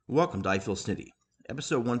Welcome to I Feel Snitty,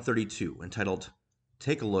 episode 132, entitled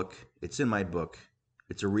Take a Look, It's in My Book,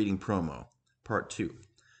 It's a Reading Promo, Part 2.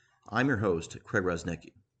 I'm your host, Craig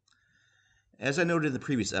Rosnicki. As I noted in the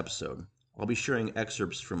previous episode, I'll be sharing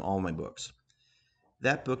excerpts from all my books.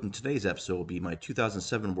 That book in today's episode will be my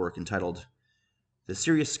 2007 work entitled The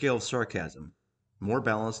Serious Scale of Sarcasm, More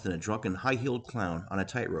Balanced Than a Drunken High-Heeled Clown on a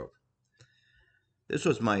Tightrope. This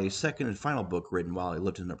was my second and final book written while I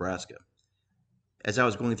lived in Nebraska. As I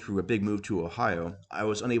was going through a big move to Ohio, I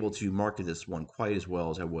was unable to market this one quite as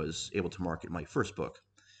well as I was able to market my first book.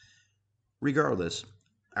 Regardless,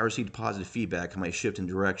 I received positive feedback on my shift in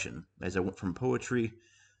direction as I went from poetry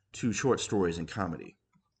to short stories and comedy.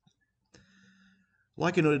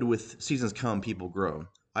 Like I noted with Seasons Come, People Grow,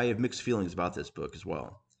 I have mixed feelings about this book as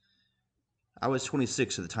well. I was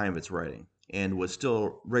 26 at the time of its writing, and was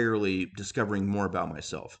still regularly discovering more about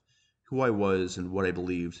myself, who I was and what I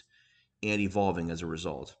believed, and evolving as a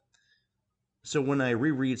result. So when I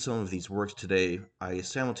reread some of these works today, I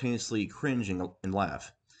simultaneously cringe and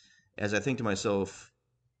laugh, as I think to myself,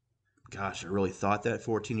 gosh, I really thought that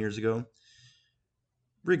 14 years ago.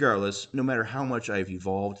 Regardless, no matter how much I've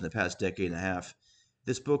evolved in the past decade and a half,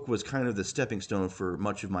 this book was kind of the stepping stone for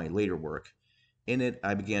much of my later work. In it,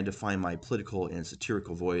 I began to find my political and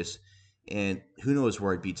satirical voice, and who knows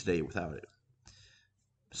where I'd be today without it.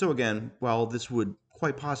 So again, while this would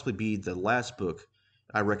quite possibly be the last book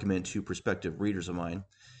I recommend to prospective readers of mine,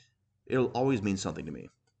 it'll always mean something to me.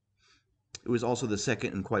 It was also the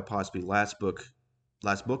second and quite possibly last book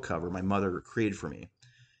cover my mother created for me,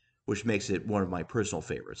 which makes it one of my personal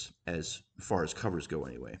favorites, as far as covers go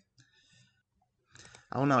anyway.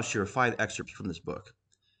 I will now share 5 excerpts from this book.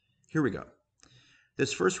 Here we go.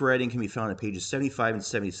 This first writing can be found on pages 75 and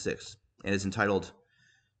 76, and is entitled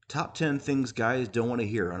Top 10 Things Guys Don't Want to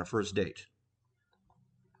Hear on a First Date.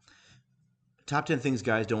 Top 10 Things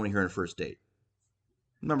Guys Don't Want to Hear on a First Date.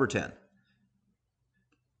 Number 10.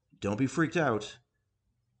 Don't be freaked out,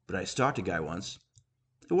 but I stalked a guy once.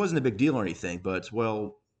 It wasn't a big deal or anything, but,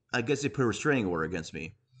 well, I guess they put a restraining order against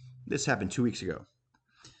me. This happened 2 weeks ago.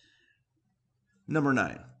 Number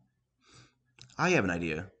 9. I have an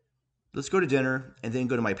idea. Let's go to dinner and then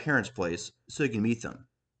go to my parents' place so you can meet them.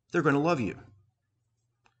 They're going to love you.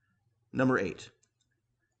 Number 8.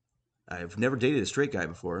 I've never dated a straight guy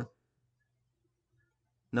before.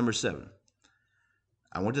 Number 7.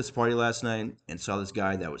 I went to this party last night and saw this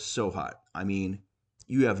guy that was so hot. I mean,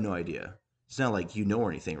 you have no idea. It's not like you know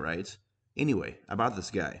or anything, right? Anyway, about this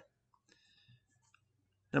guy.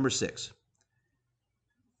 Number 6.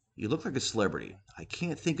 You look like a celebrity. I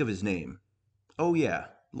can't think of his name. Oh yeah,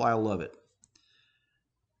 Lyle Lovett.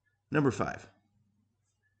 Number 5.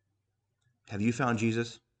 Have you found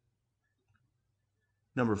Jesus?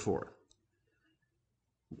 Number 4.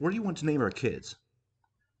 What do you want to name our kids?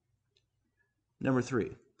 Number 3.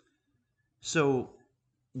 So,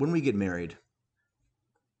 when we get married.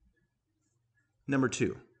 Number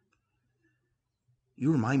 2.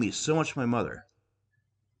 You remind me so much of my mother.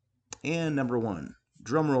 And number 1.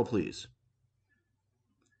 Drum roll, please.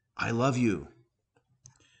 I love you.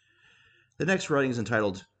 The next writing is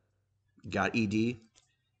entitled Got ED, and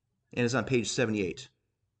is on page 78.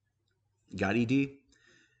 Got ED?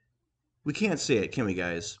 We can't say it, can we,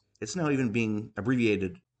 guys? It's not even being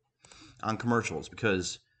abbreviated on commercials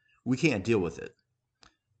because we can't deal with it.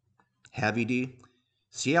 Have ED?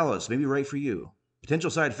 Cialis may be right for you.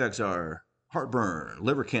 Potential side effects are heartburn,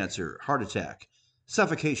 liver cancer, heart attack,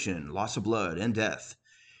 suffocation, loss of blood, and death.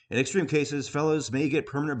 In extreme cases, fellows may get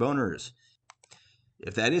permanent boners.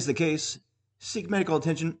 If that is the case, seek medical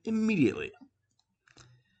attention immediately.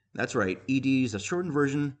 That's right, ED is a shortened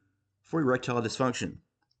version for erectile dysfunction.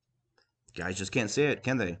 Guys just can't say it,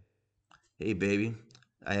 can they? Hey, baby,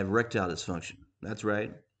 I have erectile dysfunction. That's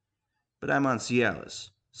right. But I'm on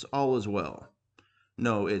Cialis, so all is well.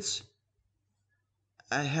 No, it's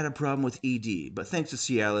I had a problem with ED, but thanks to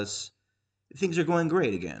Cialis, things are going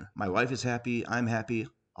great again. My wife is happy, I'm happy,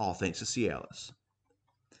 all thanks to Cialis.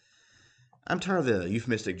 I'm tired of the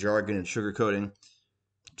euphemistic jargon and sugarcoating.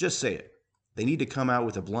 Just say it. They need to come out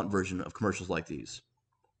with a blunt version of commercials like these.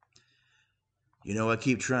 You know, I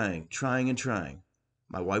keep trying and trying.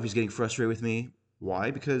 My wife is getting frustrated with me. Why?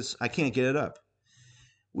 Because I can't get it up.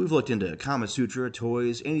 We've looked into Kama Sutra,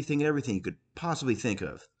 toys, anything and everything you could possibly think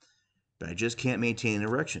of. But I just can't maintain an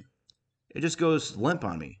erection. It just goes limp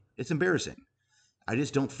on me. It's embarrassing. I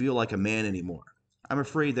just don't feel like a man anymore. I'm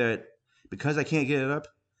afraid that because I can't get it up,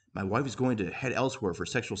 my wife is going to head elsewhere for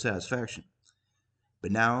sexual satisfaction.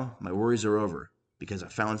 But now my worries are over because I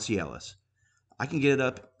found Cialis. I can get it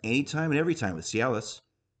up anytime and every time with Cialis.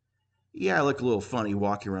 Yeah, I look a little funny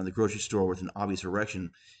walking around the grocery store with an obvious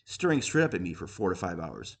erection staring straight up at me for 4 to 5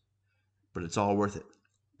 hours. But it's all worth it.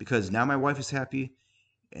 Because now my wife is happy,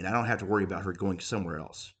 and I don't have to worry about her going somewhere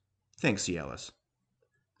else. Thanks, Cialis.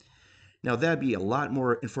 Now, that'd be a lot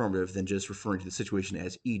more informative than just referring to the situation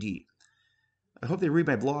as ED. I hope they read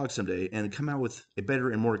my blog someday and come out with a better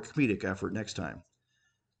and more comedic effort next time.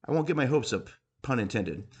 I won't get my hopes up, pun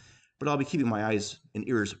intended, but I'll be keeping my eyes and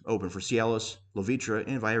ears open for Cialis, Levitra,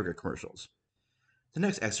 and Viagra commercials. The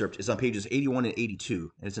next excerpt is on pages 81 and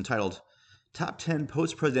 82, and it's entitled Top 10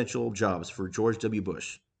 Post-Presidential Jobs for George W.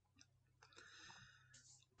 Bush.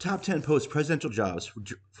 Top 10 Post-Presidential Jobs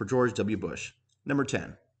for George W. Bush. Number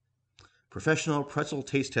 10. Professional Pretzel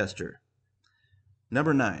Taste Tester.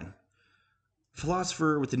 Number 9.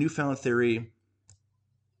 Philosopher with the newfound theory,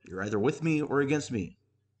 you're either with me or against me.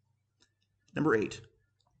 Number 8.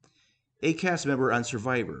 A cast member on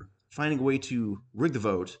Survivor, finding a way to rig the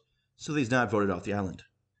vote so that he's not voted off the island.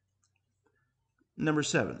 Number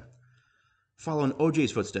 7. Follow in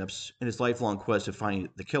OJ's footsteps in his lifelong quest to find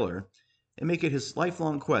the killer, and make it his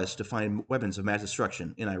lifelong quest to find weapons of mass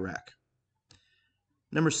destruction in Iraq.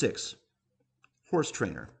 Number 6. Horse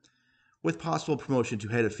trainer, with possible promotion to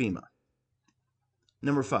head of FEMA.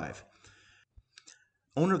 Number 5.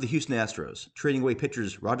 Owner of the Houston Astros, trading away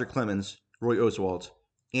pitchers Roger Clemens, Roy Oswalt,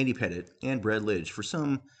 Andy Pettitte, and Brad Lidge for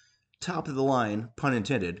some top-of-the-line, pun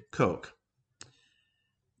intended, coke.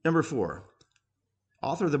 Number 4.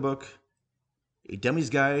 Author of the book, A Dummy's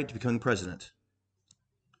Guide to Becoming President.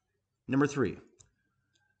 Number 3.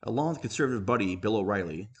 Along with conservative buddy Bill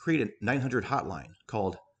O'Reilly, created a 900 hotline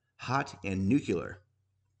called Hot and Nuclear.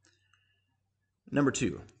 Number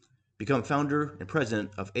 2. Become founder and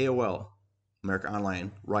president of AOL, America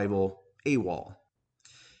Online rival AWOL.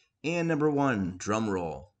 And number 1, drum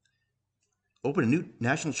roll. Open a new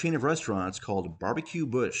national chain of restaurants called Barbecue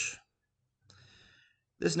Bush.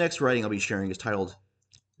 This next writing I'll be sharing is titled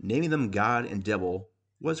Naming Them God and Devil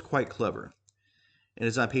Was Quite Clever, and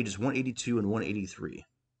is on pages 182 and 183.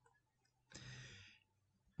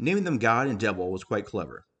 Naming them God and Devil was quite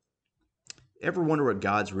clever. Ever wonder what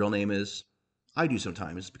God's real name is? I do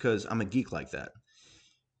sometimes, because I'm a geek like that.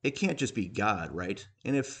 It can't just be God, right?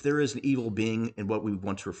 And if there is an evil being in what we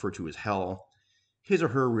want to refer to as hell, his or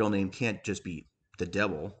her real name can't just be the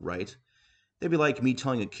devil, right? That'd be like me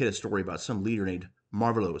telling a kid a story about some leader named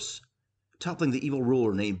Marvelos, toppling the evil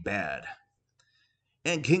ruler named Bad.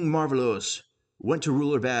 And King Marvelos went to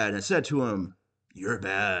ruler Bad and said to him, "You're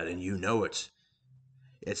bad and you know it.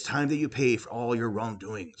 It's time that you pay for all your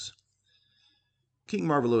wrongdoings." King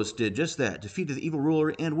Marvelos did just that, defeated the evil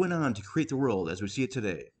ruler, and went on to create the world as we see it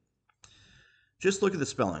today. Just look at the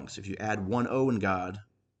spellings. If you add one O in God,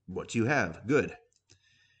 what do you have? Good.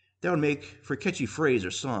 That would make for a catchy phrase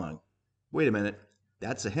or song. Wait a minute,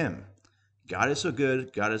 that's a hymn. God is so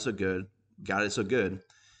good, God is so good, God is so good,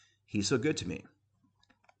 He's so good to me.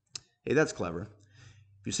 Hey, that's clever.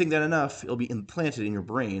 If you sing that enough, it'll be implanted in your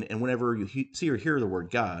brain, and whenever you see or hear the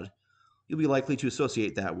word God, you'll be likely to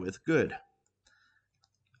associate that with good.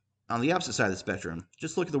 On the opposite side of the spectrum,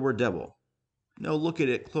 just look at the word devil. No, look at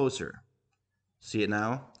it closer. See it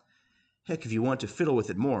now? Heck, if you want to fiddle with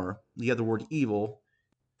it more, you have the word evil,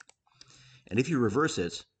 and if you reverse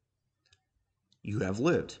it, you have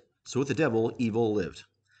lived. So with the devil, evil lived.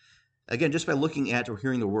 Again, just by looking at or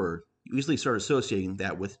hearing the word, you easily start associating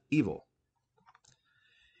that with evil.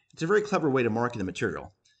 It's a very clever way to market the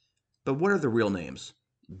material. But what are the real names?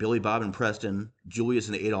 Billy Bob and Preston, Julius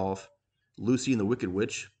and Adolf, Lucy and the Wicked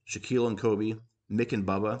Witch, Shaquille and Kobe, Mick and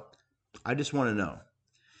Bubba? I just want to know.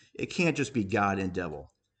 It can't just be God and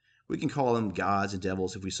devil. We can call them gods and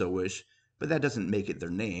devils if we so wish, but that doesn't make it their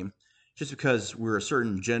name. Just because we're a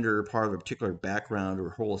certain gender, part of a particular background, or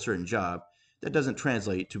hold a certain job, that doesn't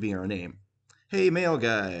translate to being our name. Hey, mail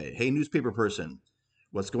guy. Hey, newspaper person.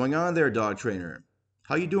 What's going on there, dog trainer?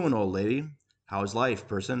 How you doing, old lady? How's life,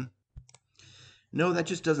 person? No, that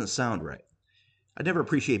just doesn't sound right. I never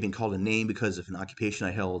appreciate being called a name because of an occupation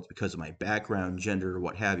I held, because of my background, gender, or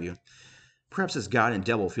what have you. Perhaps this God and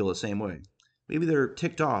devil feel the same way. Maybe they're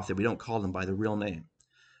ticked off that we don't call them by their real name.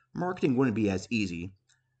 Marketing wouldn't be as easy,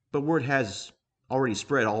 but word has already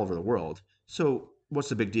spread all over the world, so what's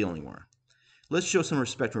the big deal anymore? Let's show some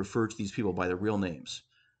respect and refer to these people by their real names.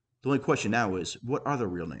 The only question now is, what are their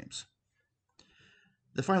real names?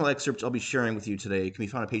 The final excerpt I'll be sharing with you today can be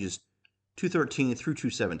found on pages 213 through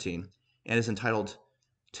 217, and is entitled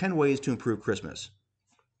 10 Ways to Improve Christmas.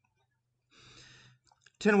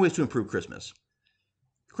 10 Ways to Improve Christmas.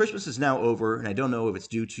 Christmas is now over, and I don't know if it's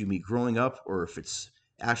due to me growing up or if it's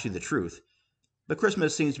actually the truth, but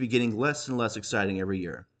Christmas seems to be getting less and less exciting every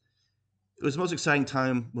year. It was the most exciting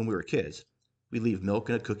time when we were kids. We'd leave milk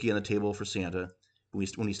and a cookie on the table for Santa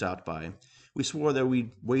when he stopped by. We swore that we'd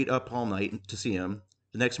wait up all night to see him.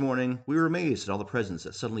 The next morning, we were amazed at all the presents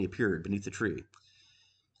that suddenly appeared beneath the tree.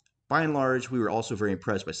 By and large, we were also very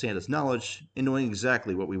impressed by Santa's knowledge in knowing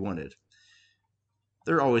exactly what we wanted.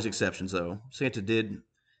 There are always exceptions, though. Santa did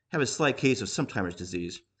have a slight case of sometimers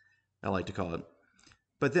disease, I like to call it.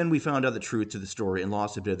 But then we found out the truth to the story and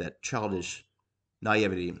lost a bit of that childish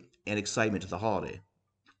naivety and excitement to the holiday.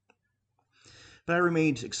 But I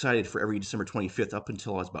remained excited for every December 25th up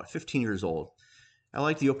until I was about 15 years old. I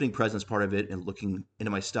liked the opening presents part of it and looking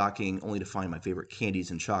into my stocking only to find my favorite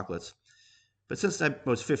candies and chocolates. But since I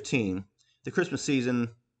was 15, the Christmas season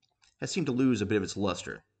has seemed to lose a bit of its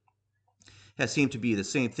luster. It has seemed to be the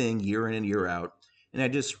same thing year in and year out, and I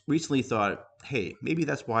just recently thought, hey, maybe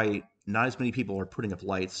that's why not as many people are putting up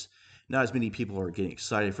lights, not as many people are getting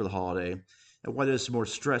excited for the holiday, and why there's more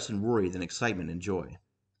stress and worry than excitement and joy.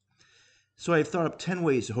 So I've thought up 10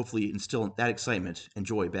 ways to hopefully instill that excitement and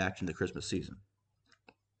joy back into the Christmas season.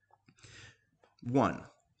 1.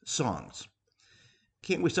 Songs.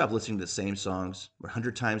 Can't we stop listening to the same songs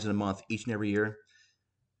 100 times in a month each and every year?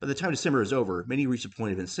 By the time December is over, many reach a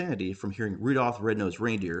point of insanity from hearing Rudolph the Red-Nosed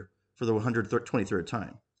Reindeer for the 123rd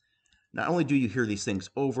time. Not only do you hear these things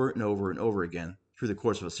over and over and over again through the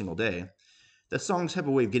course of a single day, the songs have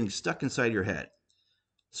a way of getting stuck inside your head.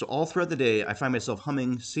 So all throughout the day, I find myself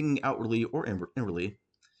humming, singing outwardly or inwardly,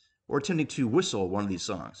 or attempting to whistle one of these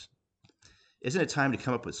songs. Isn't it time to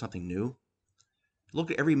come up with something new?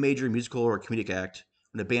 Look at every major musical or comedic act.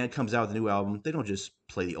 When a band comes out with a new album, they don't just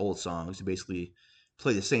play the old songs. They basically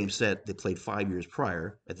play the same set they played 5 years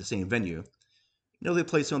prior at the same venue. No, they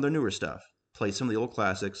play some of their newer stuff, play some of the old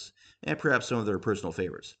classics, and perhaps some of their personal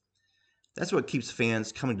favorites. That's what keeps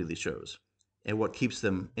fans coming to these shows, and what keeps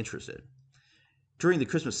them interested. During the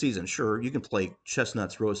Christmas season, sure, you can play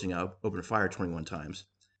Chestnuts Roasting Up Open Fire 21 times,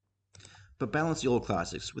 but balance the old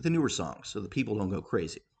classics with the newer songs so the people don't go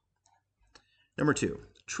crazy. Number 2,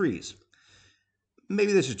 trees.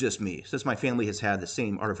 Maybe this is just me, since my family has had the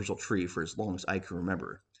same artificial tree for as long as I can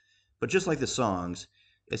remember. But just like the songs,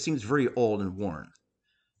 it seems very old and worn.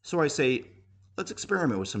 So I say, let's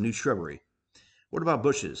experiment with some new shrubbery. What about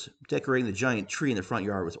bushes, decorating the giant tree in the front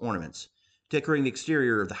yard with ornaments, decorating the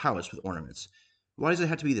exterior of the house with ornaments? Why does it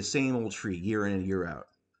have to be the same old tree year in and year out?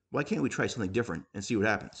 Why can't we try something different and see what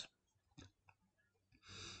happens?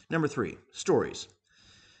 Number 3, stories.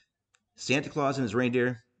 Santa Claus and his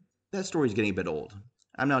reindeer, that story is getting a bit old.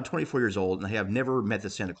 I'm now 24 years old and I have never met the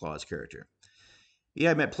Santa Claus character.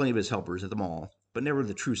 Yeah, I've met plenty of his helpers at the mall, but never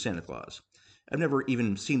the true Santa Claus. I've never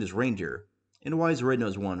even seen his reindeer. And why is the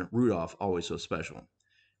red-nosed one, Rudolph, always so special?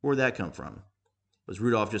 Where'd that come from? Was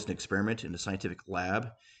Rudolph just an experiment in a scientific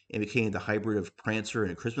lab and became the hybrid of Prancer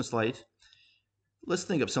and a Christmas light? Let's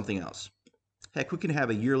think of something else. Heck, we can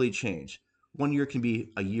have a yearly change. One year can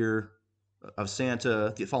be a year of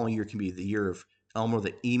Santa, the following year can be the year of Elmo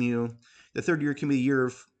the Emu, the third year can be the year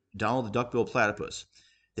of Donald the Duck-billed Platypus.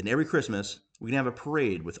 Then every Christmas, we can have a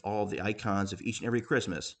parade with all the icons of each and every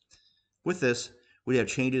Christmas. With this, we'd have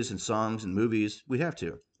changes in songs and movies. We'd have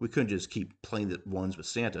to. We couldn't just keep playing the ones with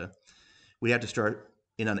Santa. We'd have to start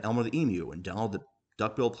in on Elmo the Emu and Donald the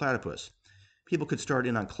Duck-billed Platypus. People could start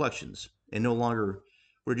in on collections, and no longer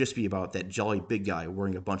would it just be about that jolly big guy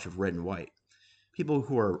wearing a bunch of red and white. People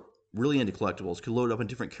who are really into collectibles could load up on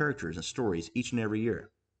different characters and stories each and every year.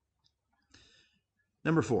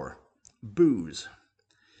 Number 4, booze.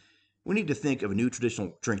 We need to think of a new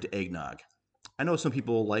traditional drink to eggnog. I know some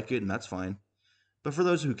people like it, and that's fine. But for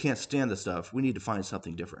those who can't stand the stuff, we need to find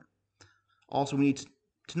something different. Also, we need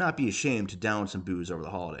to not be ashamed to down some booze over the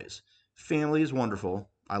holidays. Family is wonderful.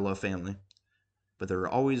 I love family. But there are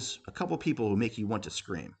always a couple people who make you want to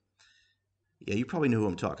scream. Yeah, you probably know who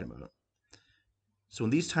I'm talking about. So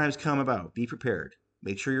when these times come about, be prepared.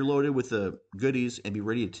 Make sure you're loaded with the goodies and be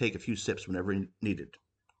ready to take a few sips whenever needed.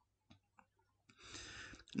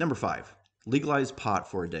 Number 5, legalize pot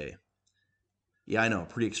for a day. Yeah, I know,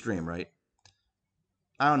 pretty extreme, right?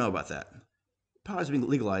 I don't know about that. Pot is being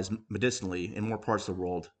legalized medicinally in more parts of the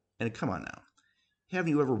world, and come on now. Haven't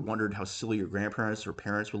you ever wondered how silly your grandparents or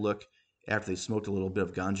parents would look after they smoked a little bit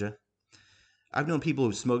of ganja? I've known people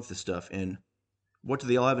who smoked this stuff, and what do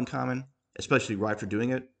they all have in common? Especially right after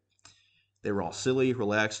doing it? They were all silly,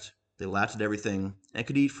 relaxed, they laughed at everything, and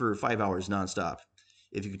could eat for 5 hours nonstop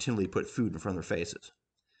if you continually put food in front of their faces.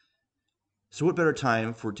 So what better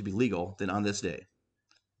time for it to be legal than on this day?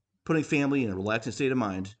 Putting family in a relaxing state of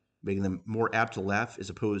mind, making them more apt to laugh as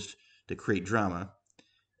opposed to create drama,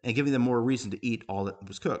 and giving them more reason to eat all that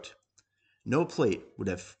was cooked. No plate would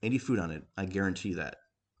have any food on it, I guarantee that.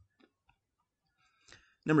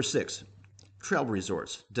 Number 6, travel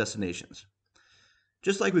resorts, destinations.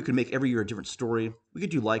 Just like we could make every year a different story, we could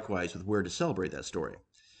do likewise with where to celebrate that story.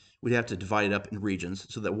 We'd have to divide it up in regions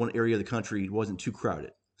so that one area of the country wasn't too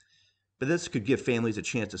crowded. But this could give families a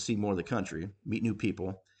chance to see more of the country, meet new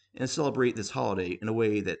people, and celebrate this holiday in a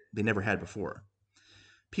way that they never had before.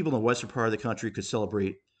 People in the western part of the country could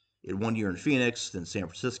celebrate it one year in Phoenix, then San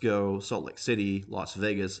Francisco, Salt Lake City, Las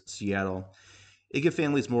Vegas, Seattle. It gives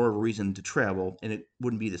families more of a reason to travel, and it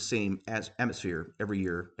wouldn't be the same atmosphere every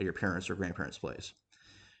year at your parents' or grandparents' place.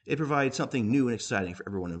 It provides something new and exciting for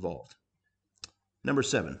everyone involved. Number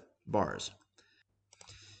 7, bars.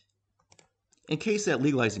 In case that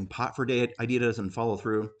legalizing pot for day idea doesn't follow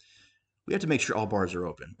through, we have to make sure all bars are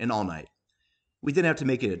open and all night. We then have to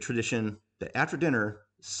make it a tradition that after dinner,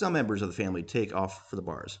 some members of the family take off for the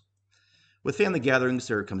bars. With family gatherings,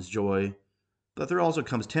 there comes joy, but there also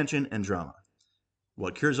comes tension and drama.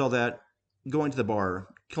 What cures all that? Going to the bar,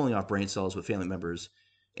 killing off brain cells with family members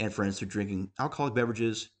and friends through drinking alcoholic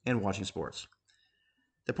beverages and watching sports.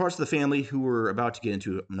 The parts of the family who were about to get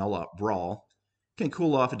into an all-out brawl can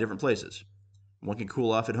cool off at different places. One can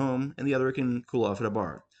cool off at home, and the other can cool off at a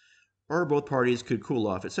bar. Or both parties could cool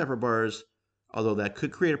off at separate bars, although that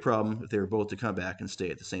could create a problem if they were both to come back and stay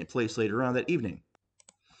at the same place later on that evening.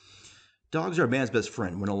 Dogs are a man's best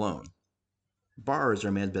friend when alone. Bars are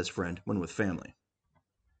a man's best friend when with family.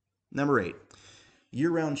 Number 8,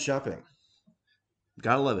 year-round shopping.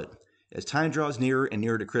 Gotta love it. As time draws nearer and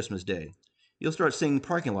nearer to Christmas Day, you'll start seeing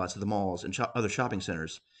parking lots at the malls and other shopping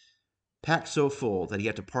centers packed so full that you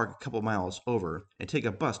have to park a couple miles over and take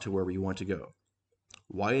a bus to wherever you want to go.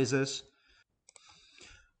 Why is this?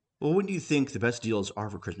 Well, when do you think the best deals are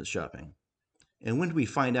for Christmas shopping? And when do we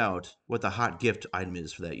find out what the hot gift item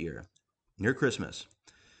is for that year? Near Christmas.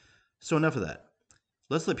 So enough of that.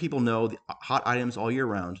 Let's let people know the hot items all year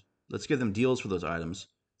round. Let's give them deals for those items.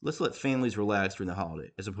 Let's let families relax during the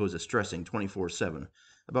holiday, as opposed to stressing 24/7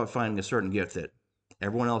 about finding a certain gift that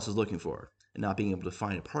everyone else is looking for and not being able to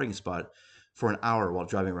find a parking spot for an hour while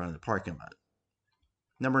driving around in the parking lot.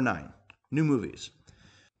 Number 9, new movies.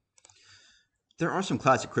 There are some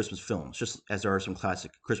classic Christmas films, just as there are some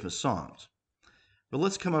classic Christmas songs. But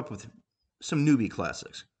let's come up with some newbie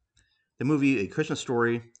classics. The movie A Christmas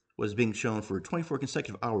Story was being shown for 24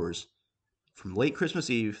 consecutive hours from late Christmas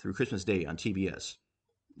Eve through Christmas Day on TBS.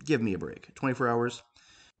 Give me a break. 24 hours.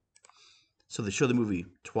 So they show the movie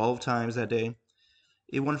 12 times that day.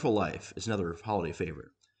 A Wonderful Life is another holiday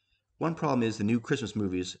favorite. One problem is the new Christmas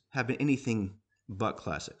movies have been anything but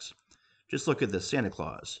classics. Just look at the Santa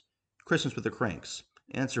Claus, Christmas with the Cranks,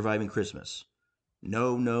 and Surviving Christmas.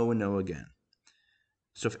 No, no, and no again.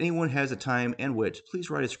 So if anyone has the time and wit, please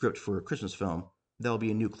write a script for a Christmas film. That'll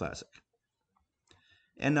be a new classic.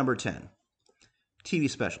 And number 10, TV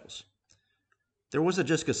specials. There was a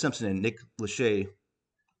Jessica Simpson and Nick Lachey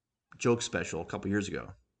joke special a couple years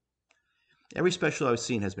ago. Every special I've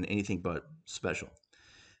seen has been anything but special.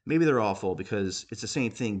 Maybe they're awful because it's the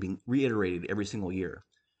same thing being reiterated every single year.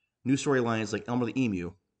 New storylines like Elmer the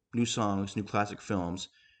Emu, new songs, new classic films,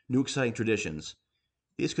 new exciting traditions.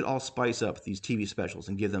 These could all spice up these TV specials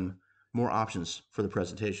and give them more options for the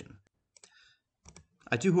presentation.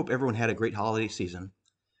 I do hope everyone had a great holiday season.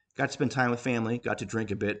 Got to spend time with family, got to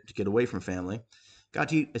drink a bit to get away from family, got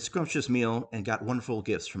to eat a scrumptious meal, and got wonderful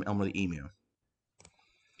gifts from Elmer the Emu.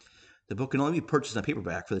 The book can only be purchased on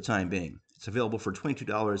paperback for the time being. It's available for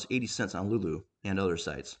 $22.80 on Lulu and other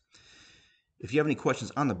sites. If you have any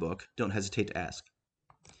questions on the book, don't hesitate to ask.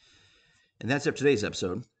 And that's it for today's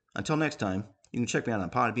episode. Until next time, you can check me out on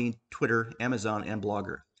Podbean, Twitter, Amazon, and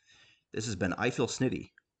Blogger. This has been I Feel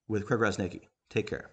Snitty with Craig Rosnicki. Take care.